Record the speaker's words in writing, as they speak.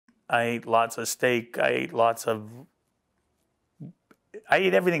I ate lots of steak. I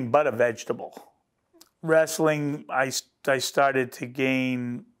ate everything but a vegetable. Wrestling, I started to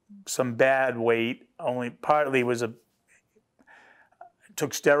gain some bad weight. Only partly was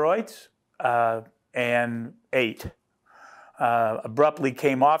took steroids and ate. Abruptly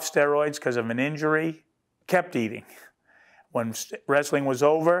came off steroids because of an injury. Kept eating. When wrestling was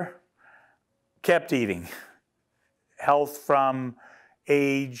over, kept eating. Health from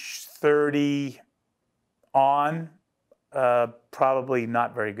age 30 on, probably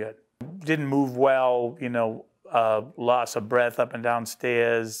not very good. Didn't move well, you know, loss of breath up and down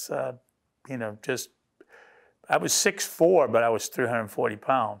stairs, you know, just, I was 6'4", but I was 340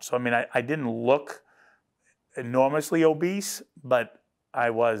 pounds. So, I mean, I didn't look enormously obese, but I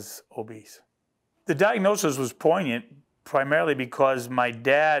was obese. The diagnosis was poignant primarily because my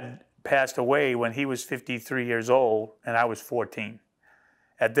dad passed away when he was 53 years old and I was 14.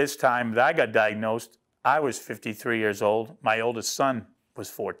 At this time that I got diagnosed, I was 53 years old. My oldest son was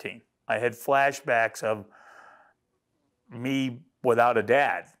 14. I had flashbacks of me without a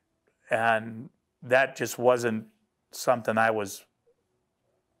dad, and that just wasn't something I was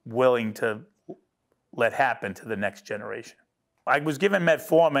willing to let happen to the next generation. I was given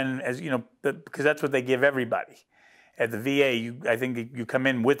metformin, as you know, because that's what they give everybody. At the VA, I think you come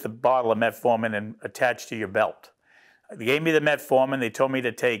in with a bottle of metformin and attached to your belt. They gave me the metformin, they told me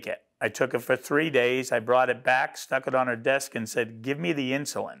to take it. I took it for 3 days, I brought it back, stuck it on her desk and said, give me the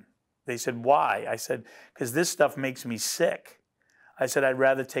insulin. They said, why? I said, because this stuff makes me sick. I said, I'd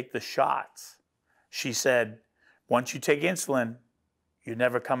rather take the shots. She said, once you take insulin, you're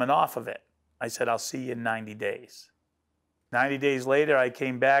never coming off of it. I said, I'll see you in 90 days. 90 days later, I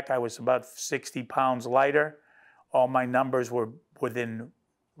came back. I was about 60 pounds lighter. All my numbers were within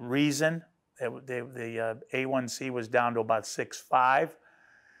reason. The A1C was down to about 6.5.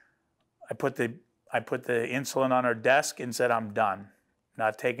 I put the insulin on her desk and said, I'm done.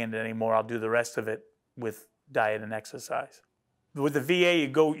 Not taking it anymore. I'll do the rest of it with diet and exercise. With the VA, you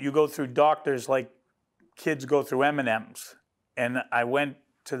go through doctors like kids go through M&Ms. And I went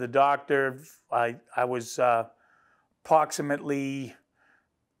to the doctor. I was approximately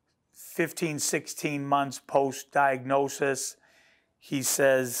 15, 16 months post-diagnosis. He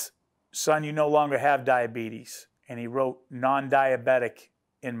says, son, you no longer have diabetes. And he wrote non-diabetic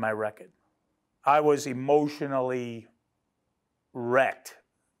in my record. I was emotionally wrecked.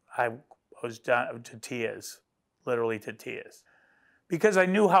 I was down to tears, literally to tears. Because I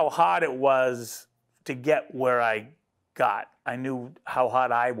knew how hard it was to get where I got. I knew how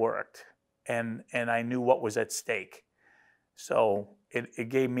hard I worked, and I knew what was at stake. So it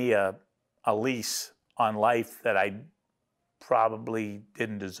gave me a lease on life that I probably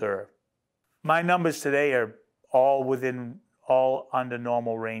didn't deserve. My numbers today are all under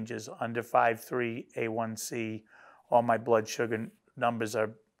normal ranges, under 5.3 A1C. All my blood sugar numbers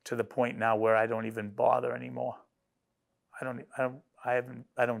are to the point now where I don't even bother anymore. I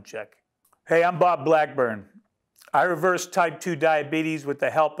don't check. Hey, I'm Bob Blackburn. I reversed type 2 diabetes with the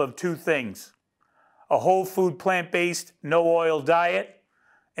help of two things: a whole food, plant-based, no oil diet,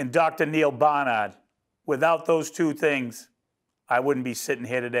 and Dr. Neil Barnard. Without those two things, I wouldn't be sitting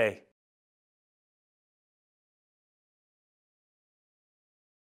here today.